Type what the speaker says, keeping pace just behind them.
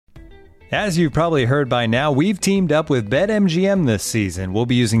As you've probably heard by now, we've teamed up with BetMGM this season. We'll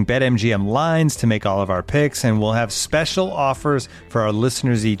be using BetMGM lines to make all of our picks, and we'll have special offers for our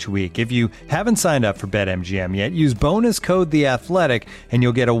listeners each week. If you haven't signed up for BetMGM yet, use bonus code The Athletic, and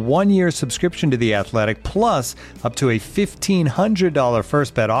you'll get a 1-year subscription to The Athletic, plus up to a $1,500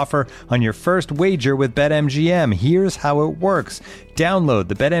 first bet offer on your first wager with BetMGM. Here's how it works. Download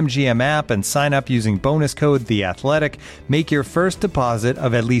the BetMGM app and sign up using bonus code The Athletic. Make your first deposit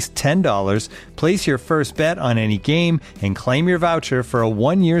of at least $10. Place your first bet on any game and claim your voucher for a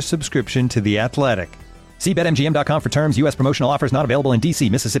 1-year subscription to The Athletic. See BetMGM.com for terms. U.S. promotional offers not available in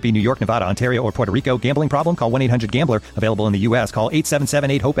D.C., Mississippi, New York, Nevada, Ontario, or Puerto Rico. Gambling problem? Call 1-800-GAMBLER. Available in the U.S. Call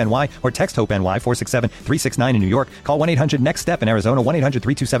 877-8-HOPE-NY or text HOPE-NY 467-369 in New York. Call 1-800-NEXT-STEP in Arizona.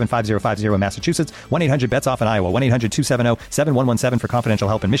 1-800-327-5050 in Massachusetts. 1-800-BETS-OFF in Iowa. 1-800-270-7117 for confidential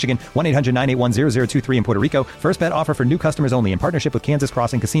help in Michigan. 1-800-981-0023 in Puerto Rico. First bet offer for new customers only in partnership with Kansas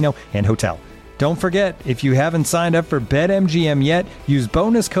Crossing Casino and Hotel. Don't forget, if you haven't signed up for BetMGM yet, use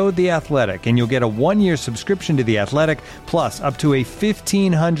bonus code The Athletic, and you'll get a 1-year subscription to The Athletic, plus up to a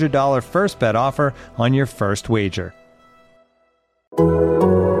 $1,500 first bet offer on your first wager. Caught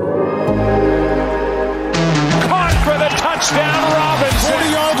for the touchdown, Robinson.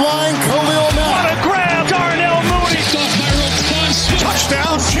 40-yard line, Khalil Mack. What a grab, Darnell Mooney.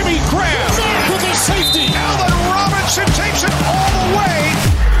 Touchdown, Jimmy Graham. With the safety. Allen Robinson takes it all the way.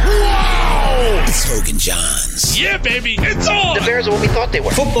 It's Hogan Johns. Yeah, baby, it's on. The Bears are what we thought they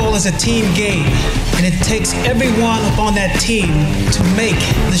were. Football is a team game, and it takes everyone upon that team to make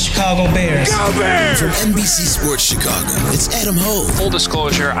the Chicago Bears. Go Bears! From NBC Sports Chicago, it's Adam Hogue. Full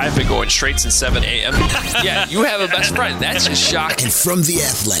disclosure, I've been going straight since 7 a.m. Yeah, you have a best friend. That's just shocking. And from The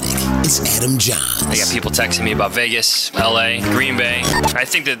Athletic, it's Adam Johns. I got people texting me about Vegas, L.A., Green Bay. I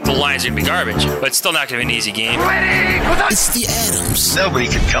think that the Lions are going to be garbage, but it's still not going to be an easy game. It's the Adams. Nobody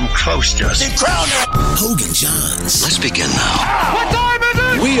can come close to us. Hogan Johns. Let's begin now. What time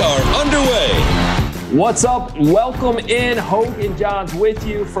is it? We are underway. What's up? Welcome in. Hogan Johns with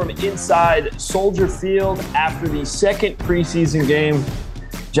you from inside Soldier Field after the second preseason game.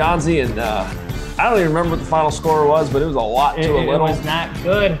 Johnsy, and I don't even remember what the final score was, but it was a lot to a little. It was not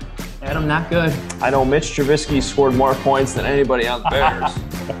good. Adam, not good. I know Mitch Trubisky scored more points than anybody on the Bears.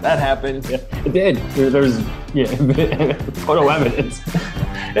 That happened. Yeah, it did. There's photo evidence.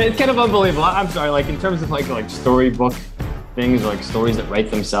 It's kind of unbelievable. I'm sorry, like in terms of like storybook things, like stories that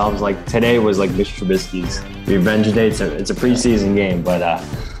write themselves, like today was like Mitch Trubisky's revenge day. It's a preseason game, but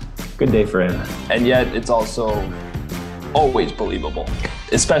good day for him. And yet it's also always believable,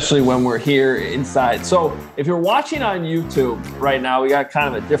 especially when we're here inside. So if you're watching on YouTube right now, we got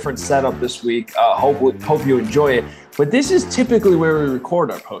kind of a different setup this week. Hope you enjoy it. But this is typically where we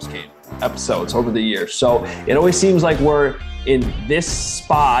record our post-game episodes over the years. So it always seems like we're in this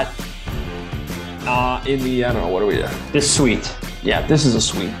spot in the, I don't know, what are we doing? This suite. Yeah, this is a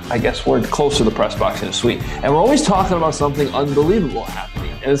suite. I guess we're close to the press box in a suite. And we're always talking about something unbelievable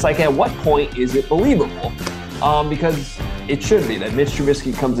happening. And it's like, at what point is it believable? Because it should be that Mitch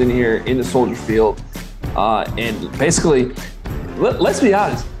Trubisky comes in here into Soldier Field and basically, let's be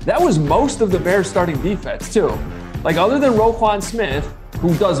honest, that was most of the Bears starting defense too. Like other than Roquan Smith,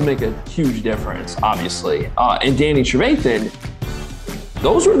 who does make a huge difference, obviously, and Danny Trevathan,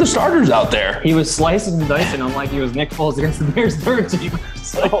 those were the starters out there. He was slicing and dicing them like he was Nick Foles against the Bears third team.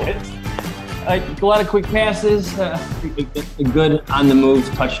 Like a lot of quick passes, a good on-the-move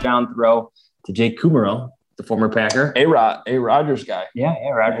touchdown throw to Jake Kumerow, the former Packer. A Rodgers guy. Yeah,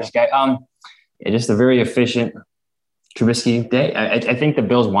 Rodgers guy. Just a very efficient Trubisky day. I think the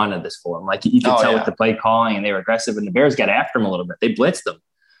Bills wanted this for him. Like you could tell with the play calling, and they were aggressive, and the Bears got after him a little bit. They blitzed them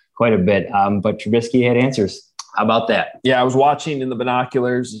quite a bit, but Trubisky had answers. How about that? Yeah, I was watching in the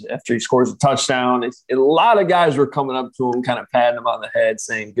binoculars after he scores a touchdown. A lot of guys were coming up to him, kind of patting him on the head,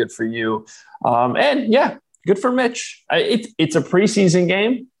 saying, good for you. And yeah, good for Mitch. It's a preseason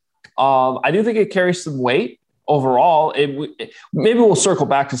game. I do think it carries some weight overall. Maybe we'll circle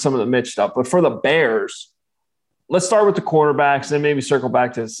back to some of the Mitch stuff, but for the Bears, let's start with the quarterbacks, then maybe circle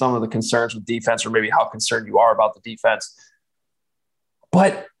back to some of the concerns with defense, or maybe how concerned you are about the defense.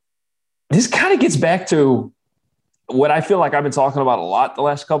 But this kind of gets back to what I feel like I've been talking about a lot the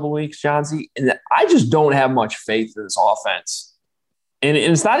last couple of weeks, Johnsy, and that I just don't have much faith in this offense. And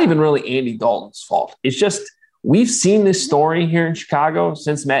it's not even really Andy Dalton's fault. It's just we've seen this story here in Chicago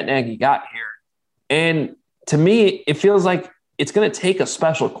since Matt Nagy got here. And to me, it feels like it's going to take a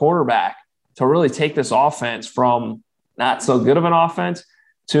special quarterback to really take this offense from not so good of an offense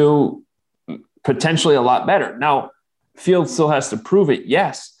to potentially a lot better. Now, Fields still has to prove it,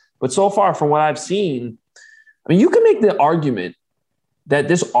 yes. But so far from what I've seen, I mean, you can make the argument that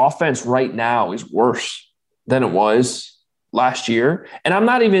this offense right now is worse than it was last year. And I'm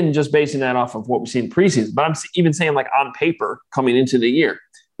not even just basing that off of what we've seen preseason, but I'm even saying like on paper coming into the year,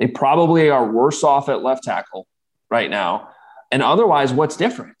 they probably are worse off at left tackle right now. And otherwise, what's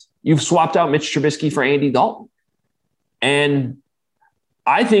different? You've swapped out Mitch Trubisky for Andy Dalton. And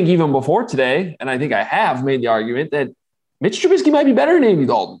I think even before today, and I think I have made the argument that Mitch Trubisky might be better than Andy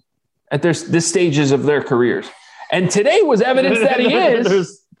Dalton at this stages of their careers. And today was evidence that he is.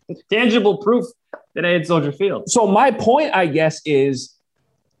 There's tangible proof today at Soldier Field. So my point, I guess, is,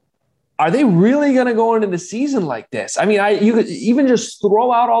 are they really going to go into the season like this? I mean, you could even just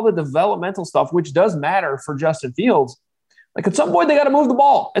throw out all the developmental stuff, which does matter for Justin Fields. Like at some point, they got to move the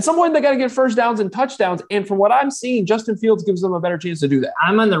ball. At some point, they got to get first downs and touchdowns. And from what I'm seeing, Justin Fields gives them a better chance to do that.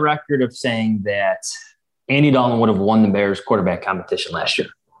 I'm on the record of saying that Andy Dalton would have won the Bears quarterback competition last year.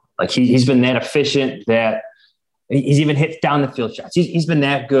 Like he's been that efficient, that he's even hit down the field shots. He's been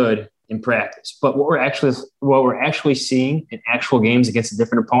that good in practice. But what we're actually seeing in actual games against a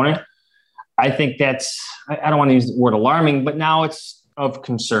different opponent, I think that's, I don't want to use the word alarming, but now it's of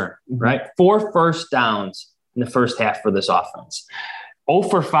concern, right? 4 first downs in the first half for this offense. 0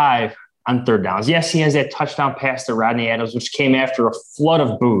 for 5 on third downs. Yes, he has that touchdown pass to Rodney Adams, which came after a flood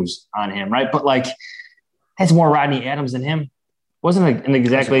of boos on him, right? But like, that's more Rodney Adams than him. Wasn't an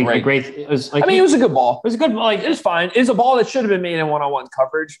exactly great. It was like, it was a good ball. It was a good ball. Like, it was fine. It's a ball that should have been made in one-on-one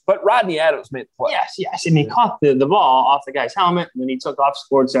coverage, but Rodney Adams made the play. Yes. And he caught the ball off the guy's helmet, and then he took off,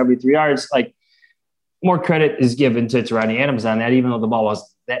 scored 73 yards. Like, more credit is given to Rodney Adams on that, even though the ball wasn't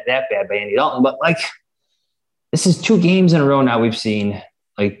that bad by Andy Dalton. But like, this is 2 games in a row now we've seen,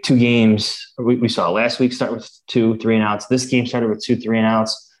 like 2 games. We saw last week start with 2 3-and-outs. This game started with 2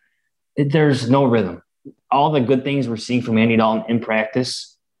 3-and-outs. There's no rhythm. All the good things we're seeing from Andy Dalton in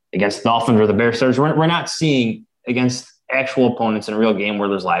practice against the Dolphins or the Bears, we're not seeing against actual opponents in a real game where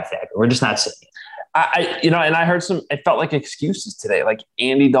there's live tackle. We're just not seeing it. And I heard it felt like excuses today. Like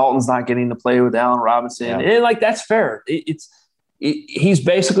Andy Dalton's not getting to play with Allen Robinson. Yeah. And like, that's fair. He's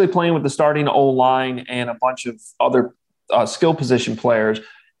basically playing with the starting O-line and a bunch of other skill position players.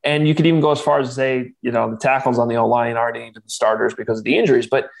 And you could even go as far as to say, the tackles on the O-line aren't even the starters because of the injuries.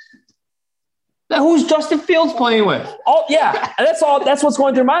 But who's Justin Fields playing with? Oh, yeah. That's what's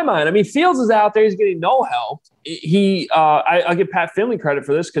going through my mind. I mean, Fields is out there. He's getting no help. I'll give Pat Finley credit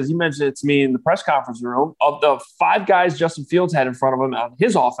for this because he mentioned it to me in the press conference room. Of the 5 guys Justin Fields had in front of him on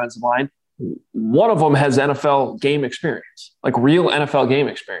his offensive line, one of them has NFL game experience, like real NFL game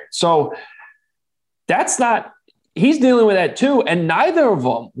experience. So he's dealing with that too. And neither of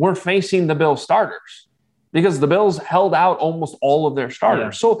them were facing the Bills starters, because the Bills held out almost all of their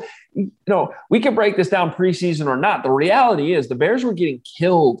starters. Yeah. So, we can break this down preseason or not. The reality is the Bears were getting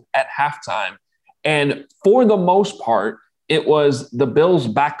killed at halftime. And for the most part, it was the Bills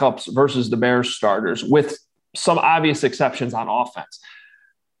backups versus the Bears starters, with some obvious exceptions on offense.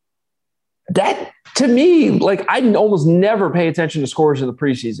 That, to me, like, I almost never pay attention to scores in the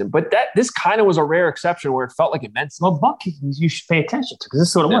preseason, but this kind of was a rare exception where it felt like it meant something. Well, butt kicking, you should pay attention to, because this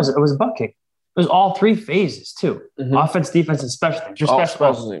is what it was. It was a butt kick. It was all 3 phases, too. Mm-hmm. Offense, defense, and special teams.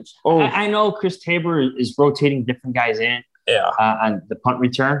 Special teams. I know Chris Tabor is rotating different guys in on the punt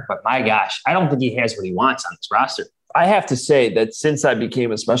return, but my gosh, I don't think he has what he wants on this roster. I have to say that since I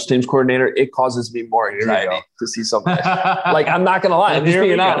became a special teams coordinator, it causes me more anxiety to see something. Like, I'm not going to lie. I'm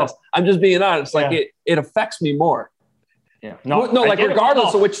just being honest. Like, it affects me more. Yeah.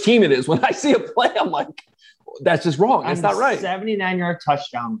 Regardless of which team it is, when I see a play, I'm like, that's just wrong. That's not right. 79-yard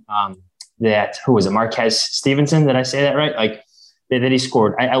touchdown. Who was it? Marquez Stevenson. Did I say that right? Like, that he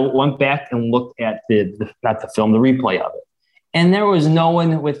scored. I went back and looked at the replay of it. And there was no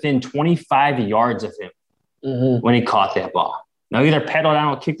one within 25 yards of him when he caught that ball. Now, either pedaled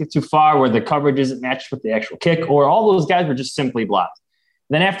down or kicked it too far where the coverage isn't matched with the actual kick, or all those guys were just simply blocked.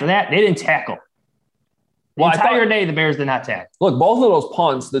 Then after that, they didn't tackle. The entire day, the Bears did not tackle. Look, both of those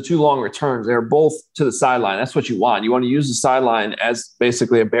punts, the 2 long returns, they're both to the sideline. That's what you want. You want to use the sideline as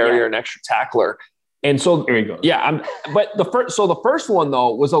basically a barrier, an extra tackler. And so there you go. Yeah, but the first one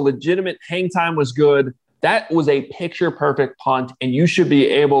though was a legitimate hang time was good. That was a picture perfect punt, and you should be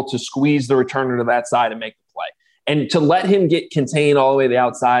able to squeeze the returner to that side and make the play. And to let him get contained all the way to the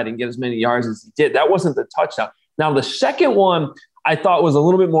outside and get as many yards as he did, that wasn't the touchdown. Now the second one, I thought was a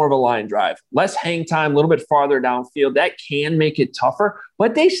little bit more of a line drive, less hang time, a little bit farther downfield. That can make it tougher,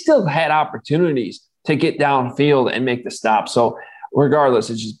 but they still had opportunities to get downfield and make the stop. So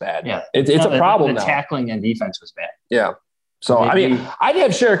regardless, it's just bad. Yeah, it's a problem. The tackling and defense was bad. Yeah. So, I'd have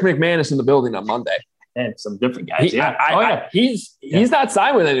Sherrick McManus in the building on Monday. And some different guys. He's not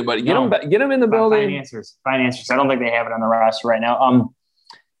signed with anybody. Get him in the building. Fine answers. I don't think they have it on the roster right now.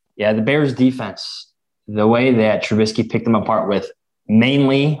 Yeah, the Bears defense, the way that Trubisky picked them apart with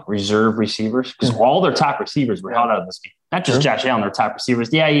mainly reserve receivers, because all their top receivers were held out of this game. Not just Josh Allen, their top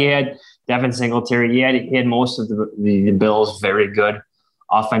receivers. Yeah, he had Devin Singletary. He had most of the Bills' very good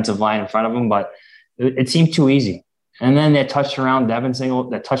offensive line in front of him, but it seemed too easy. And then that touchdown run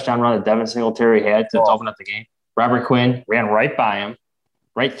that Devin Singletary had to open up the game. Robert Quinn ran right by him,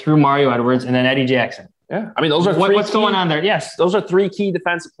 right through Mario Edwards, and then Eddie Jackson. Yeah, I mean, those are what's going on there? Yes, those are 3 key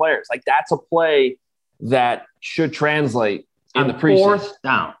defensive players. Like, that's a play that should translate in the preseason. Fourth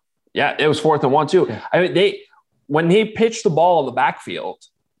down. Yeah, it was 4th and 1 too. Yeah. I mean, when he pitched the ball in the backfield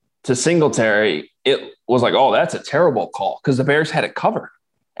to Singletary, it was like, oh, that's a terrible call because the Bears had it covered,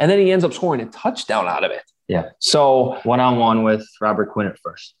 and then he ends up scoring a touchdown out of it. Yeah. So 1-on-1 with Robert Quinn at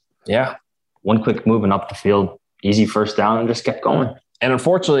first. Yeah. One quick movement up the field, easy first down, and just kept going. And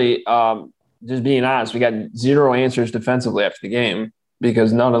unfortunately, just being honest, we got 0 answers defensively after the game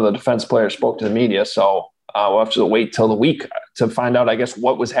because none of the defense players spoke to the media. So we'll have to wait till the week to find out, I guess,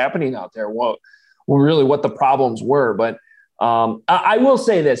 what was happening out there, what the problems were. But I will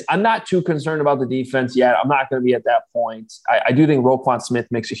say this. I'm not too concerned about the defense yet. I'm not going to be at that point. I do think Roquan Smith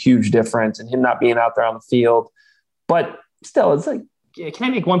makes a huge difference and him not being out there on the field. But still, it's like, can I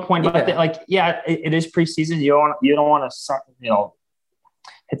make one point about that? Like, it is preseason. You don't want to,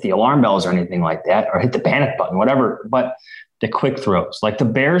 hit the alarm bells or anything like that, or hit the panic button, whatever. But the quick throws, like the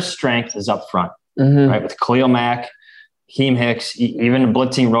Bears' strength is up front, right? With Khalil Mack, Keem Hicks, even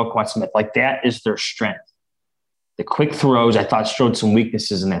blitzing Roquan Smith, like that is their strength. The quick throws, I thought, showed some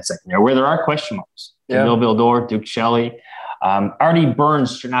weaknesses in that secondary where there are question marks. Yeah. Bill Vildor, Duke Shelley. Artie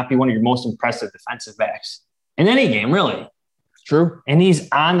Burns should not be one of your most impressive defensive backs in any game, really. True. And he's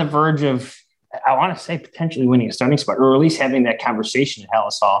on the verge of, I want to say, potentially winning a starting spot, or at least having that conversation at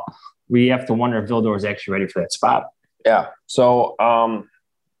Hallis Hall. We have to wonder if Vildor is actually ready for that spot. Yeah. So,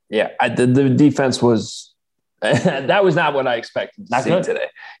 the defense was that was not what I expected to see today.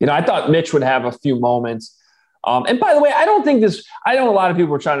 I thought Mitch would have a few moments. And by the way, I know a lot of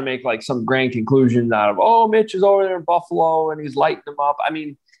people are trying to make like some grand conclusion out of, oh, Mitch is over there in Buffalo and he's lighting them up. I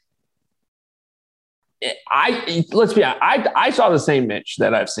mean, let's be honest, I saw the same Mitch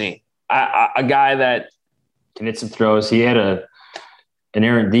that I've seen. A guy that can hit some throws. He had an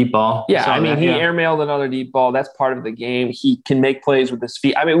errant deep ball. Yeah, I mean, he airmailed another deep ball. That's part of the game. He can make plays with his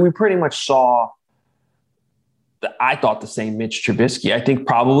feet. I mean, we pretty much saw I thought the same Mitch Trubisky. I think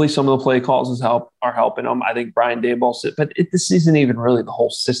probably some of the play calls are helping him. I think Brian Daboll but this isn't even really the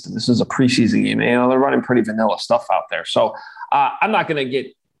whole system. This is a preseason game. They're running pretty vanilla stuff out there. So I'm not going to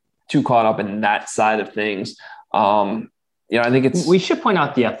get too caught up in that side of things. I think we should point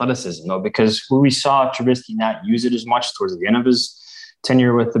out the athleticism though, because we saw Trubisky not use it as much towards the end of his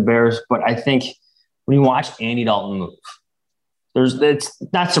tenure with the Bears. But I think when you watch Andy Dalton move, it's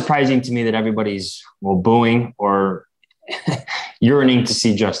not surprising to me that everybody's booing or yearning to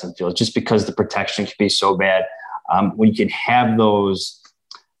see Justin Fields just because the protection can be so bad. When you can have those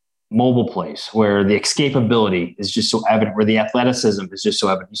mobile plays where the escapability is just so evident, where the athleticism is just so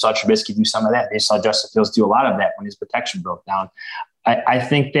evident. You saw Trubisky do some of that. You saw Justin Fields do a lot of that when his protection broke down. I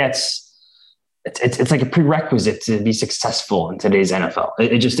think it's like a prerequisite to be successful in today's NFL.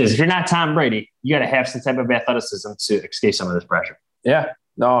 It just is. If you're not Tom Brady, you got to have some type of athleticism to escape some of this pressure. Yeah,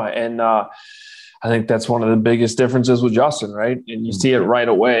 no, and I think that's one of the biggest differences with Justin, right? And you see it right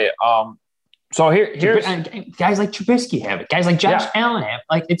away. So here's guys like Trubisky have it. Guys like Josh Allen have it.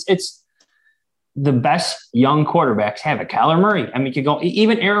 Like it's the best young quarterbacks have it. Kyler Murray. I mean, you could go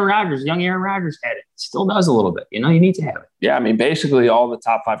even Aaron Rodgers. Young Aaron Rodgers had it. Still does a little bit. You need to have it. Yeah, I mean, basically all the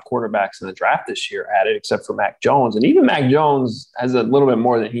top 5 quarterbacks in the draft this year had it, except for Mac Jones, and even Mac Jones has a little bit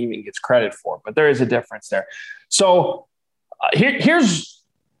more than he even gets credit for. But there is a difference there. So here's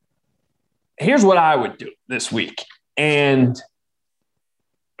what I would do this week, and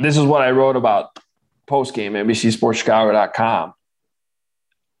this is what I wrote about post-game, NBCSportsChicago.com.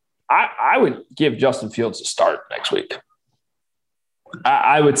 I would give Justin Fields a start next week.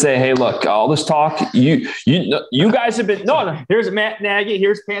 I would say, hey, look, all this talk, you guys have been no. Here's Matt Nagy.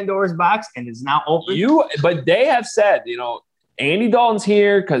 Here's Pandora's box, and it's now open. But they have said, Andy Dalton's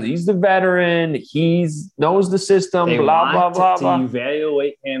here because he's the veteran. He knows the system. They blah want blah to blah blah.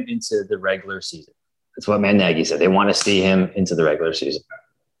 Evaluate him into the regular season. That's what Matt Nagy said. They want to see him into the regular season.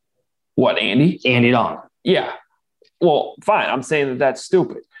 What, Andy? Andy Dalton. Yeah. Well, fine. I'm saying that that's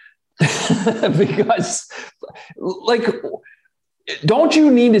stupid. Because, don't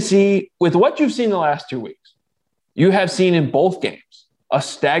you need to see, with what you've seen the last 2 weeks, you have seen in both games, a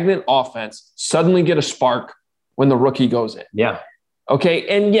stagnant offense suddenly get a spark when the rookie goes in. Yeah. Okay.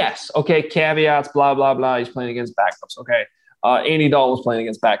 And yes. Okay. Caveats, blah, blah, blah. He's playing against backups. Okay. Andy Dalton was playing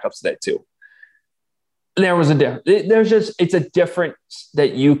against backups today too. There was a difference. It's a difference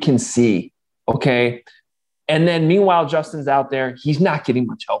that you can see. Okay. And then meanwhile, Justin's out there. He's not getting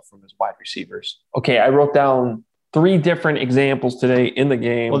much help from his wide receivers. Okay. I wrote down 3 different examples today in the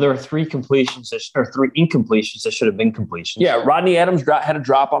game. Well, there are 3 completions or 3 incompletions that should have been completions. Yeah. Rodney Adams had a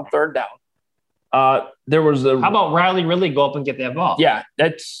drop on 3rd down. There was How about Riley Ridley go up and get that ball? Yeah.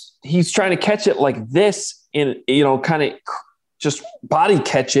 He's trying to catch it like this and, kind of just body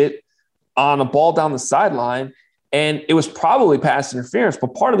catch it on a ball down the sideline. And it was probably pass interference,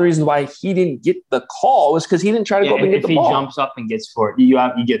 but part of the reason why he didn't get the call was because he didn't try to go up and get the ball. If he jumps up and gets for it, you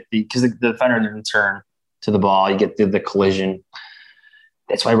get because the defender didn't turn to the ball, you get the collision.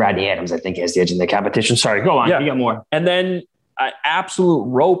 That's why Rodney Adams, I think, has the edge in the competition. Sorry, go on. Yeah. You got more. And then an absolute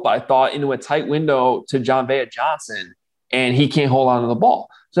rope, I thought, into a tight window to John Johnson, and he can't hold on to the ball.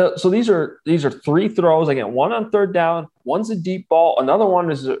 So these are 3 throws. Again, one on 3rd down, one's a deep ball, another one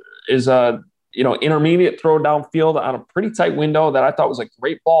is a intermediate throw downfield on a pretty tight window that I thought was a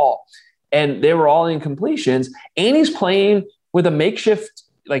great ball, and they were all incompletions. And he's playing with a makeshift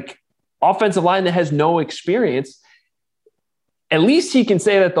offensive line that has no experience. At least he can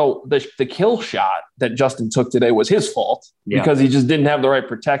say that the kill shot that Justin took today was his fault because he just didn't have the right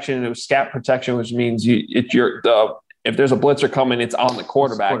protection. It was scat protection, which means if there's a blitzer coming, it's on the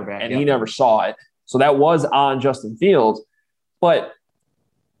quarterback and he never saw it. So that was on Justin Fields. But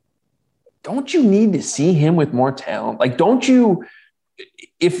don't you need to see him with more talent? Don't you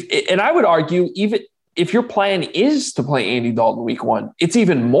 – and I would argue even if your plan is to play Andy Dalton week 1, it's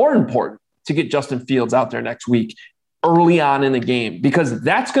even more important to get Justin Fields out there next week early on in the game, because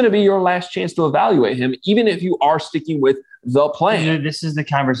that's going to be your last chance to evaluate him, even if you are sticking with the plan. This is the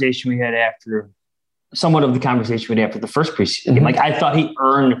conversation we had somewhat of the conversation we had after the first preseason game. I thought he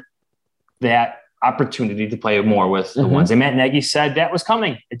earned that opportunity to play more with the ones. And Matt Nagy said that was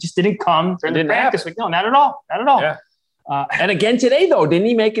coming. It just didn't come during the practice week. No, not at all. Not at all. Yeah. And again today, though, didn't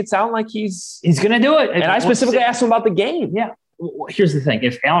he make it sound like he's going to do it? And I specifically asked him about the game. Yeah. Well, here's the thing.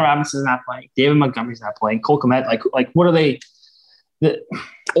 If Allen Robinson's not playing, David Montgomery's not playing, Cole Kmet, what are they?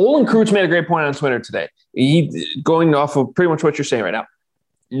 Olin Kreutz made a great point on Twitter today. He going off of pretty much what you're saying right now.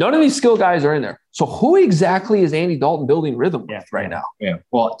 None of these skill guys are in there. So who exactly is Andy Dalton building rhythm with right now? Yeah.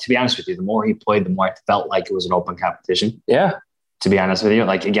 Well, to be honest with you, the more he played, the more I felt like it was an open competition. Yeah. To be honest with you,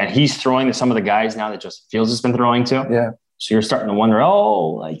 again, he's throwing to some of the guys now that Justin Fields has been throwing to. Yeah. So you're starting to wonder,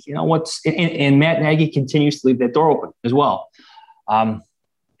 what's – and Matt Nagy continues to leave that door open as well.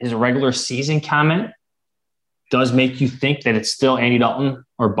 His regular season comment does make you think that it's still Andy Dalton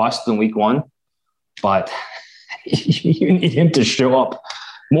or bust in week 1, but you need him to show up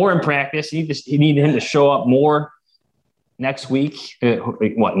more in practice. You need him to show up more next week.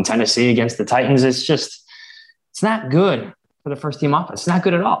 In Tennessee against the Titans? It's not good for the first team offense. It's not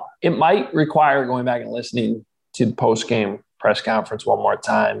good at all. It might require going back and listening to the post-game press conference one more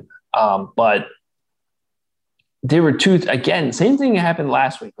time. But there were 2, again, same thing happened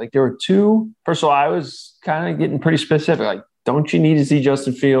last week. There were 2, first of all, I was kind of getting pretty specific. Don't you need to see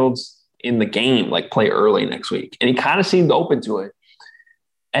Justin Fields in the game, play early next week? And he kind of seemed open to it.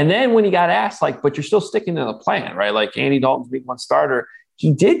 And then when he got asked, but you're still sticking to the plan, right? Andy Dalton's week 1 starter,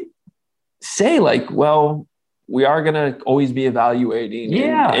 he did say, well, we are going to always be evaluating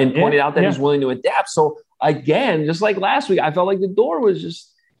and pointed out that he's willing to adapt. So again, just like last week, I felt like the door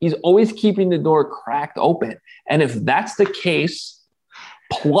was he's always keeping the door cracked open. And if that's the case,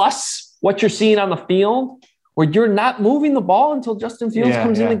 plus what you're seeing on the field, where you're not moving the ball until Justin Fields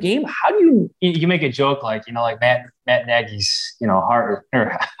comes in the game, how do you can make a joke like Matt Nagy's,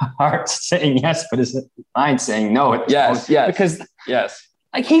 heart saying yes, but his mind saying no. Yes. Because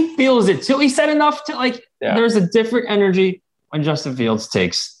he feels it too. He said enough to there's a different energy when Justin Fields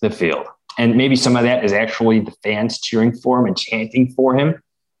takes the field. And maybe some of that is actually the fans cheering for him and chanting for him.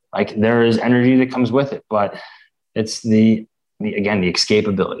 There is energy that comes with it, but it's the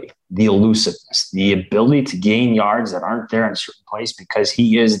escapability, the elusiveness, the ability to gain yards that aren't there in a certain place because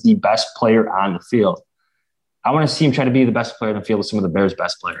he is the best player on the field. I want to see him try to be the best player on the field with some of the Bears'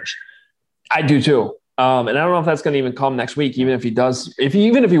 best players. I do too. And I don't know if that's going to even come next week, even if he does,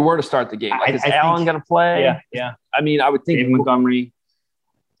 even if he were to start the game. Is Allen going to play? Yeah. I mean, I would think David Montgomery.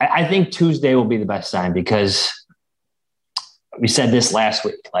 I think Tuesday will be the best time because we said this last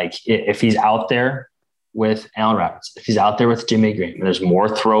week. If he's out there with Allen Robinson, if he's out there with Jimmy Graham, and there's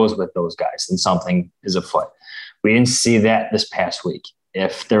more throws with those guys, then something is afoot. We didn't see that this past week.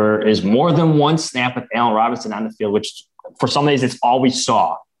 If there is more than one snap with Allen Robinson on the field, which for some days it's all we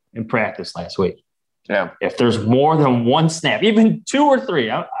saw in practice last week. Yeah. If there's more than one snap, even 2 or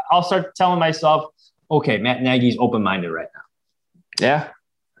 3, I'll start telling myself, okay, Matt Nagy's open-minded right now. Yeah,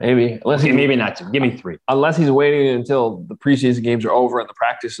 maybe. Maybe not 2. Give me 3. Unless he's waiting until the preseason games are over and the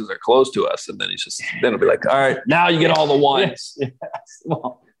practices are close to us, and then then it'll be like, all right, now you get all the ones. Yes.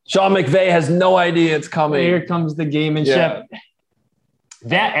 Well, Sean McVay has no idea it's coming. Here comes the gamemanship. Yeah.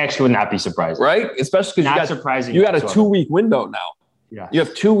 That actually would not be surprising, right? Especially because you got a 2-week window now. Yeah, you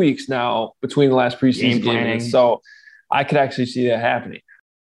have 2 weeks now between the last preseason games, so I could actually see that happening.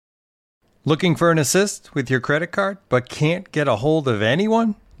 Looking for an assist with your credit card, but can't get a hold of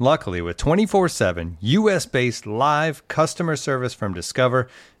anyone? Luckily, with 24/7 U.S.-based live customer service from Discover,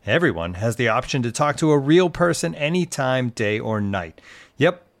 everyone has the option to talk to a real person anytime, day or night.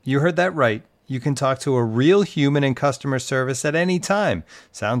 Yep, you heard that right. You can talk to a real human in customer service at any time.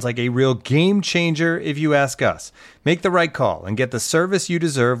 Sounds like a real game changer if you ask us. Make the right call and get the service you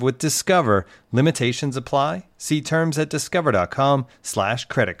deserve with Discover. Limitations apply. See terms at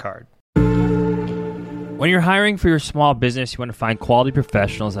discover.com/creditcard. When you're hiring for your small business, you want to find quality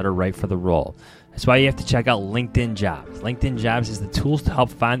professionals that are right for the role. That's why you have to check out LinkedIn Jobs. LinkedIn Jobs is the tools to help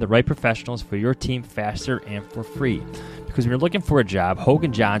find the right professionals for your team faster and for free. Because when you're looking for a job,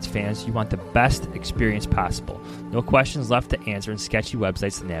 Hogan Johns fans, you want the best experience possible. No questions left to answer and sketchy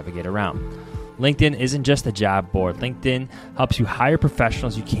websites to navigate around. LinkedIn isn't just a job board. LinkedIn helps you hire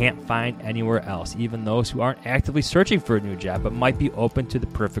professionals you can't find anywhere else, even those who aren't actively searching for a new job but might be open to the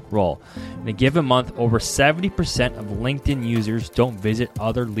perfect role. In a given month, over 70% of LinkedIn users don't visit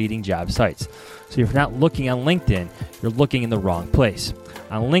other leading job sites. So if you're not looking on LinkedIn, you're looking in the wrong place.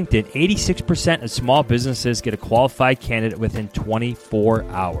 On LinkedIn, 86% of small businesses get a qualified candidate within 24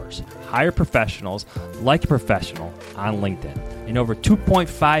 hours. Hire professionals like a professional on LinkedIn. And over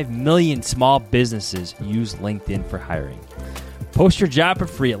 2.5 million small businesses use LinkedIn for hiring. Post your job for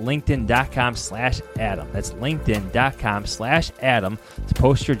free at linkedin.com/Adam. That's linkedin.com/Adam to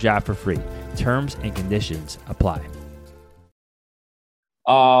post your job for free. Terms and conditions apply.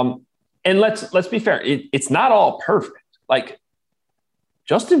 And let's be fair. It's not all perfect. Like,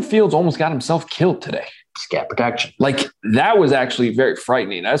 Justin Fields almost got himself killed today. Scat protection. Like, that was actually very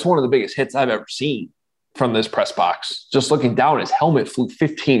frightening. That's one of the biggest hits I've ever seen from this press box. Just looking down, his helmet flew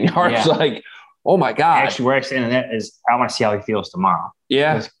 15 yards. Yeah. Like, oh my God. Actually, where I stand on that is I want to see how he feels tomorrow.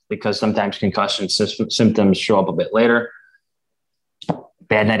 Yeah. Because sometimes concussion symptoms show up a bit later.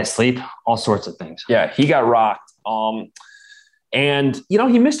 Bad night of sleep, all sorts of things. Yeah, he got rocked. And,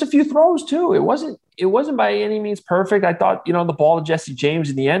 he missed a few throws too. It wasn't by any means perfect. I thought, the ball to Jesse James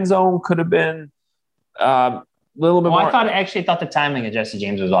in the end zone could have been a little bit more. I thought the timing of Jesse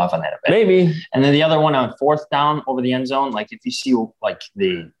James was off on that a bit. Maybe. And then the other one on 4th down over the end zone, like if you see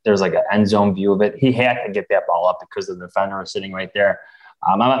there's like an end zone view of it, he had to get that ball up because the defender was sitting right there.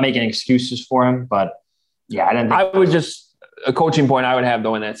 I'm not making excuses for him, but yeah, I didn't think a coaching point I would have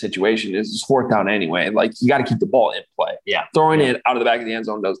though in that situation is just 4th down anyway. Like, you got to keep the ball in play. Yeah. Throwing it out of the back of the end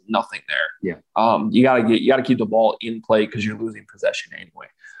zone does nothing there. Yeah. You got to keep the ball in play because you're losing possession anyway.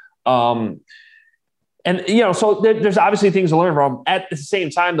 So there's obviously things to learn from. At the same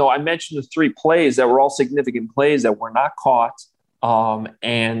time, though, I mentioned the 3 plays that were all significant plays that were not caught.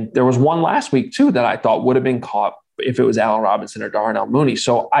 And there was one last week too that I thought would have been caught if it was Allen Robinson or Darnell Mooney.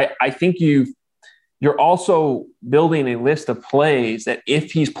 So I think you're also building a list of plays that,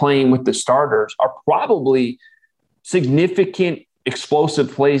 if he's playing with the starters, are probably significant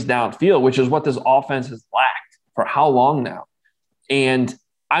explosive plays downfield, which is what this offense has lacked for how long now. And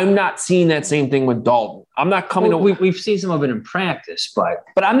I'm not seeing that same thing with Dalton. I'm not coming. We've seen some of it in practice, but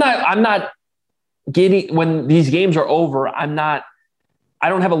I'm not getting, when these games are over. I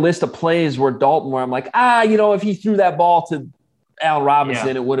don't have a list of plays where Dalton, where I'm like, if he threw that ball to Allen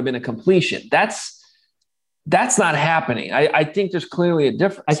Robinson, it would have been a completion. That's not happening. I think there's clearly a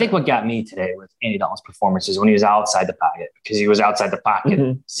difference. I think what got me today with Andy Dalton's performance is when he was outside the pocket, because he was outside the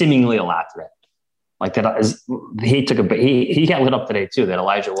pocket seemingly a lot today. Like that, he got lit up today too. That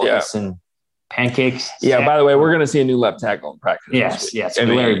Elijah Wilkinson pancakes. Yeah. By the way, we're going to see a new left tackle in practice. Yes. It's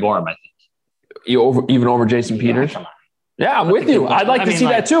Larry Borum, I think. Even over Jason Peters. Come on. Yeah, I'm with you. I'd like to see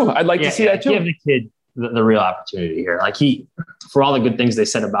that too. I'd like to see that too. Give the kid the real opportunity here. Like, for all the good things they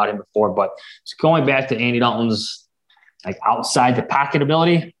said about him before, but just going back to Andy Dalton's like outside the pocket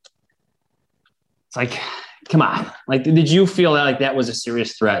ability, it's like, come on. Like, did you feel that was a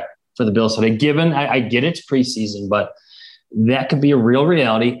serious threat for the Bills? So I get it's preseason, but that could be a real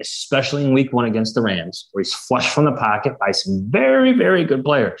reality, especially in week 1 against the Rams, where he's flushed from the pocket by some very, very good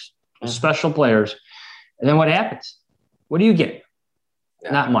players, special players. And then what happens? What do you get?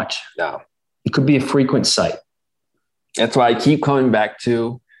 Yeah. Not much. No. It could be a frequent sight. That's why I keep coming back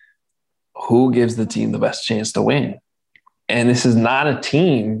to who gives the team the best chance to win. And this is not a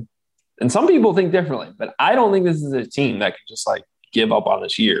team, and some people think differently, but I don't think this is a team that can just give up on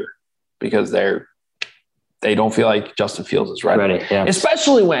this year because they don't feel like Justin Fields is ready. Yeah.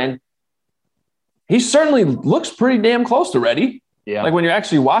 Especially when he certainly looks pretty damn close to ready. Yeah. Like when you're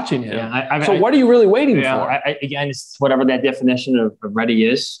actually watching him. Yeah, so what are you really waiting for? Again, it's whatever that definition of ready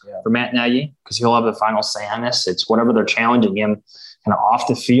is for Matt Nagy, because he'll have the final say on this. It's whatever they're challenging him kind of off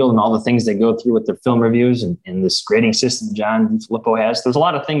the field and all the things they go through with their film reviews and this grading system John DeFilippo has. There's a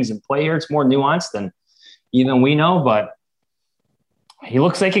lot of things in play here. It's more nuanced than even we know, but he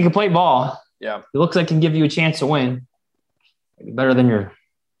looks like he can play ball. Yeah. He looks like he can give you a chance to win. Maybe better than your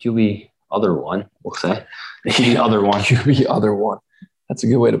QB other one, we'll say. The other one. QB other one. That's a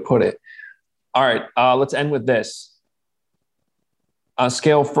good way to put it. All right. Let's end with this. On a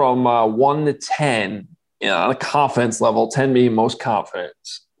scale from 1 to 10, on a confidence level, 10 being most confident,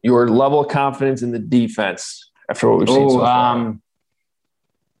 your level of confidence in the defense after what we've seen so far.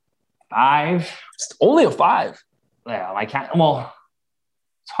 5. It's only a 5. Yeah,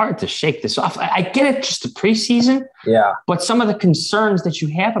 it's hard to shake this off. I get it, just the preseason. Yeah. But some of the concerns that you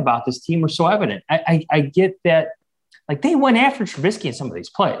have about this team were so evident. I get that, like, they went after Trubisky in some of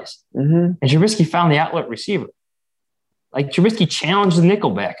these plays. Mm-hmm. And Trubisky found the outlet receiver. Like, Trubisky challenged the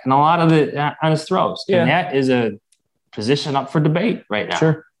nickelback and a lot of on his throws. Yeah. And that is a position up for debate right now.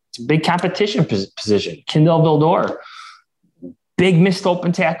 Sure. It's a big competition position. Kendall Vildor. Big missed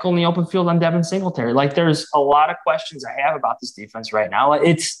open tackle in the open field on Devin Singletary. Like, there's a lot of questions I have about this defense right now.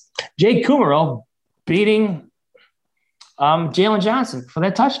 It's Jake Kumaro beating Jalen Johnson for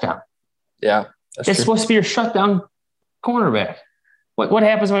that touchdown. Yeah, it's supposed to be your shutdown cornerback. What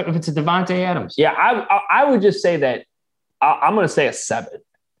happens if it's a Devontae Adams? Yeah, I would just say that I'm going to say a 7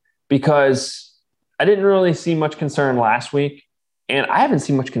 because I didn't really see much concern last week, and I haven't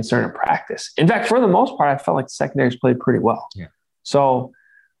seen much concern in practice. In fact, for the most part, I felt like the secondaries played pretty well. Yeah. So,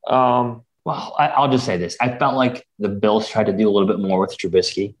 I'll just say this. I felt like the Bills tried to do a little bit more with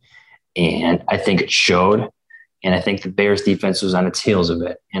Trubisky, and I think it showed. And I think the Bears defense was on its heels of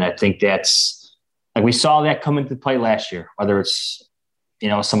it. And I think that's like we saw that come into play last year, whether it's,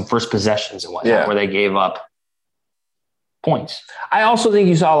 some first possessions and whatnot, where they gave up points. I also think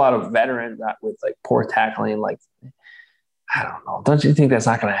you saw a lot of veterans with like poor tackling. Like, I don't know. Don't you think that's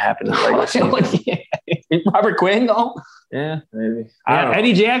not going to happen in the regular season? Robert Quinn, though? Yeah, maybe.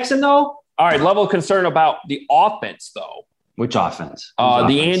 Eddie Jackson, though? All right, level of concern about the offense, though. Which offense? The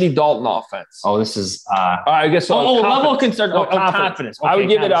Andy Dalton offense. Oh, this is I guess level of concern of confidence. Okay, I would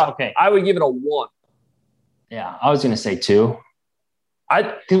give it a 1. Yeah, I was going to say 2.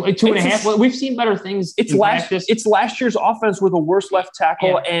 2.5. We've seen better things. It's last year's offense with a worse left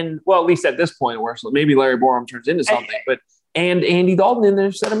tackle, and at least at this point, worse. Maybe Larry Borum turns into something, and Andy Dalton in there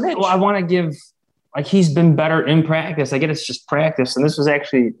instead of Mitch. Well, I want to give he's been better in practice. I get it's just practice, and this was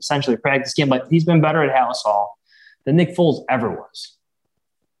actually essentially a practice game, but he's been better at Hallis Hall than Nick Foles ever was.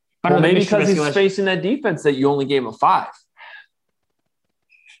 Maybe because he's facing that defense that you only gave a 5.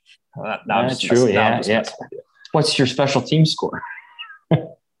 That's true. Yeah. What's your special team score?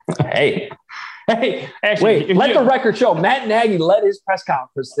 Hey, actually, wait, let the record show. Matt Nagy led his press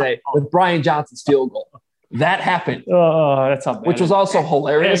conference today with Brian Johnson's field goal. That happened. Oh, that's how bad. Which was also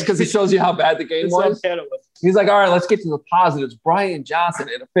hilarious because it shows you how bad the game was. He's like, all right, let's get to the positives. Brian Johnson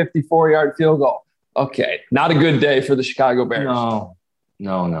hit a 54-yard field goal. Okay, not a good day for the Chicago Bears.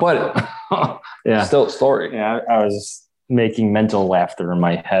 No. But yeah, still a story. Yeah, I was making mental laughter in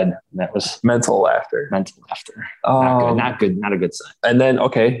my head. That was mental laughter. Not good. Not a good sign. And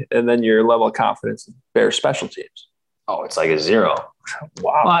then your level of confidence in Bears special teams. Oh, it's like a 0.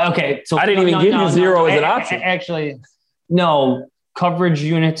 Wow. Okay, so I didn't even give you 0 as an option. Actually, no coverage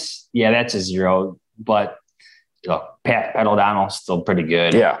units. Yeah, that's a 0. But Pat O'Donnell still pretty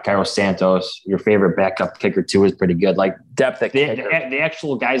good. Yeah, Carlos Santos, your favorite backup kicker too, is pretty good. Like depth at kicker. The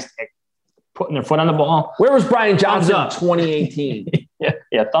actual guys putting their foot on the ball. Where was Brian Johnson in 2018?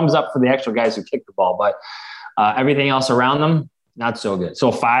 yeah, thumbs up for the actual guys who kick the ball, but everything else around them, not so good.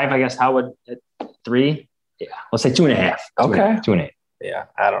 So 5, I guess. How would 3? Yeah, let's say 2.5. Okay, 2.5. Yeah,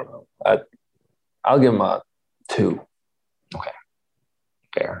 I don't know. I'll give him a 2. Okay,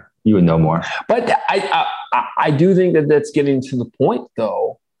 fair. You would know more, but I do think that that's getting to the point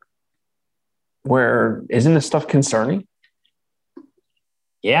though, where isn't this stuff concerning?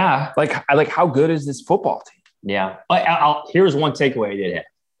 Yeah. Like how good is this football team? Yeah. Here's one takeaway I did have.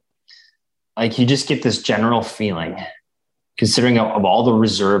 Like, you just get this general feeling, considering of all the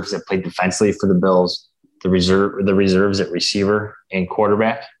reserves that played defensively for the Bills, the reserves at receiver and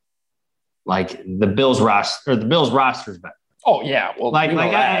quarterback, like the Bills roster is better. Oh yeah. Well,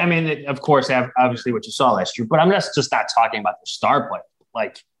 I mean, of course, obviously what you saw last year, but I'm just not talking about the star player.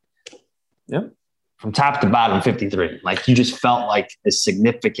 Like, yep. from top to bottom, 53. Like you just felt like a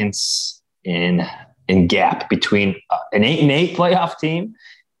significance in gap between an 8-8 playoff team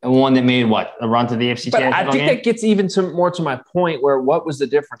and one that made a run to the AFC Championship game. I think that gets even more to my point where what was the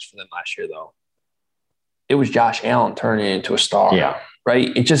difference for them last year, though? It was Josh Allen turning into a star. Yeah.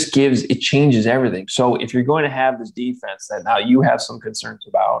 Right? It changes everything. So if you're going to have this defense that now you have some concerns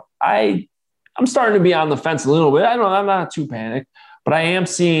about, I'm starting to be on the fence a little bit. I'm not too panicked, but I am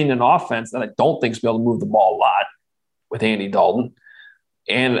seeing an offense that I don't think is going to be able to move the ball a lot with Andy Dalton.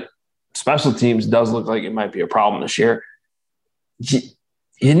 And special teams does look like it might be a problem this year.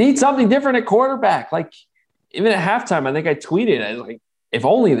 You need something different at quarterback. Like, even at halftime, I think I tweeted, if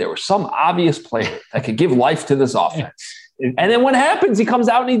only there was some obvious player that could give life to this offense. And then what happens? He comes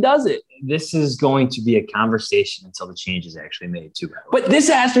out and he does it. This is going to be a conversation until the change is actually made, too. But this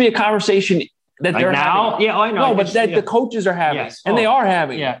has to be a conversation that they're now, having. Yeah, I know. No, but that the coaches are having. Yes. And they are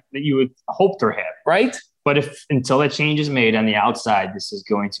having. Yeah, that you would hope they're having. Right? But until that change is made on the outside, this is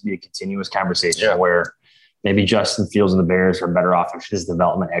going to be a continuous conversation where maybe Justin Fields and the Bears are better off if his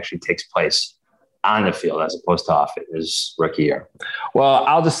development actually takes place on the field as opposed to off it his rookie year. Well,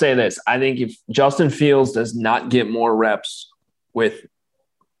 I'll just say this. I think if Justin Fields does not get more reps with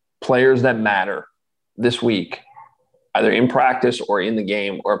players that matter this week, either in practice or in the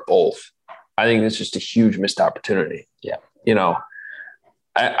game or both, I think it's just a huge missed opportunity. Yeah.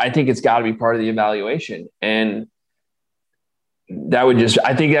 I think it's got to be part of the evaluation. And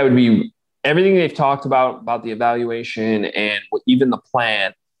I think that would be everything they've talked about the evaluation and even the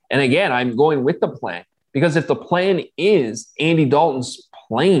plan. And again, I'm going with the plan because if the plan is Andy Dalton's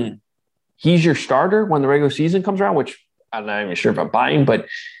playing, he's your starter when the regular season comes around, which I'm not even sure if I'm buying, but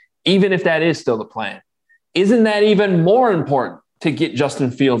even if that is still the plan, isn't that even more important to get Justin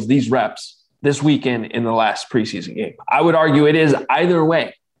Fields these reps this weekend in the last preseason game? I would argue it is either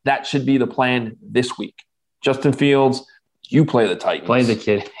way. That should be the plan this week. Justin Fields, you play the Titans. Play the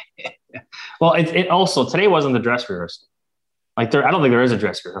kid. Well, it also, today wasn't the dress rehearsal. I don't think there is a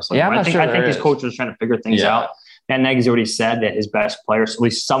dress rehearsal. Yeah, I think his coach was trying to figure things out. Matt Nagy's already said that his best players, at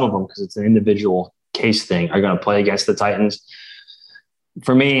least some of them, because it's an individual case thing, are going to play against the Titans.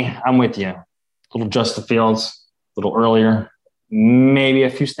 For me, I'm with you. A little Justin Fields, a little earlier, maybe a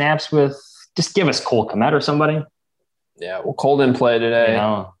few snaps with just give us Cole Kmet or somebody. Yeah, well, Cole didn't play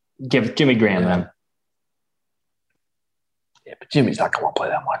today. Give Jimmy Graham then. Yeah, but Jimmy's not going to play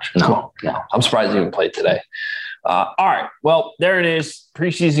that much. No. I'm surprised he even played today. All right. Well, there it is.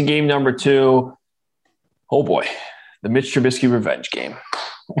 Preseason game number 2. Oh, boy. The Mitch Trubisky revenge game.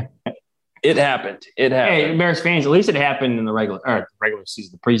 It happened. Hey, Bears fans, at least it happened in the regular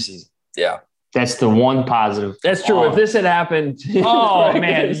season, the preseason. Yeah. That's the one positive. That's true. If this had happened. Oh,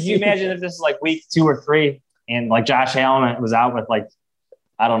 man. Can you imagine if this is like week 2 or 3 and like Josh Allen was out with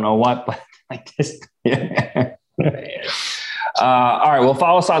I don't know what, but like this. All right. Well,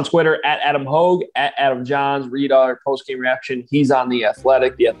 follow us on Twitter at Adam Hogue, at Adam Johns. Read our post-game reaction. He's on The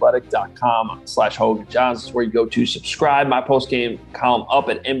Athletic, theathletic.com/Hogue Johns. That's where you go to subscribe. My post-game column up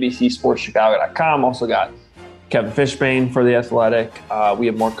at NBCSportsChicago.com. Also got Kevin Fishbane for The Athletic. We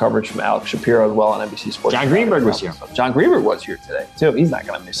have more coverage from Alex Shapiro as well on NBC Sports. John Greenberg was here. John Greenberg was here today, too. He's not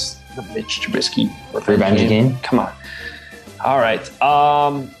going to miss the Mitch Trubisky revenge game. Come on. All right.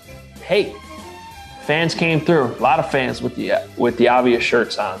 Hey. Fans came through. A lot of fans with the obvious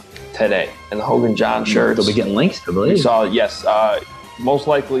shirts on today, and the Hogan John shirts. They'll be getting links, I believe. We saw, yes. Most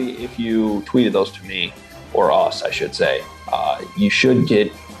likely, if you tweeted those to me or us, I should say, you should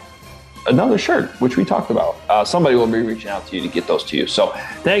get another shirt, which we talked about. Somebody will be reaching out to you to get those to you. So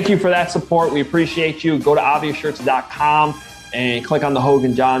thank you for that support. We appreciate you. Go to obviousshirts.com and click on the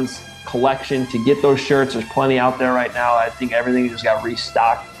Hogan Johns collection to get those shirts. There's plenty out there right now. I think everything just got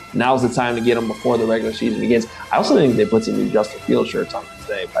restocked. Now's the time to get them before the regular season begins. I also think they put some new Justin Fields shirts on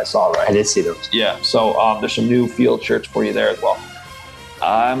today, if I saw it right. I did see those. Yeah, so there's some new Field shirts for you there as well.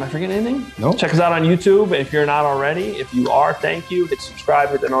 Am I forgetting anything? No. Check us out on YouTube if you're not already. If you are, thank you. Hit subscribe,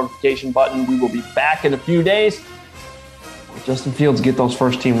 hit the notification button. We will be back in a few days. Justin Fields get those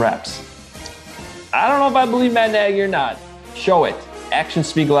first-team reps. I don't know if I believe Matt Nagy or not. Show it. Actions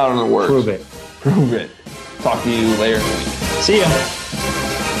speak louder than words. Prove it. Talk to you later in the week. See ya.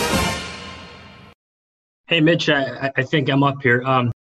 Hey, Mitch, I think I'm up here.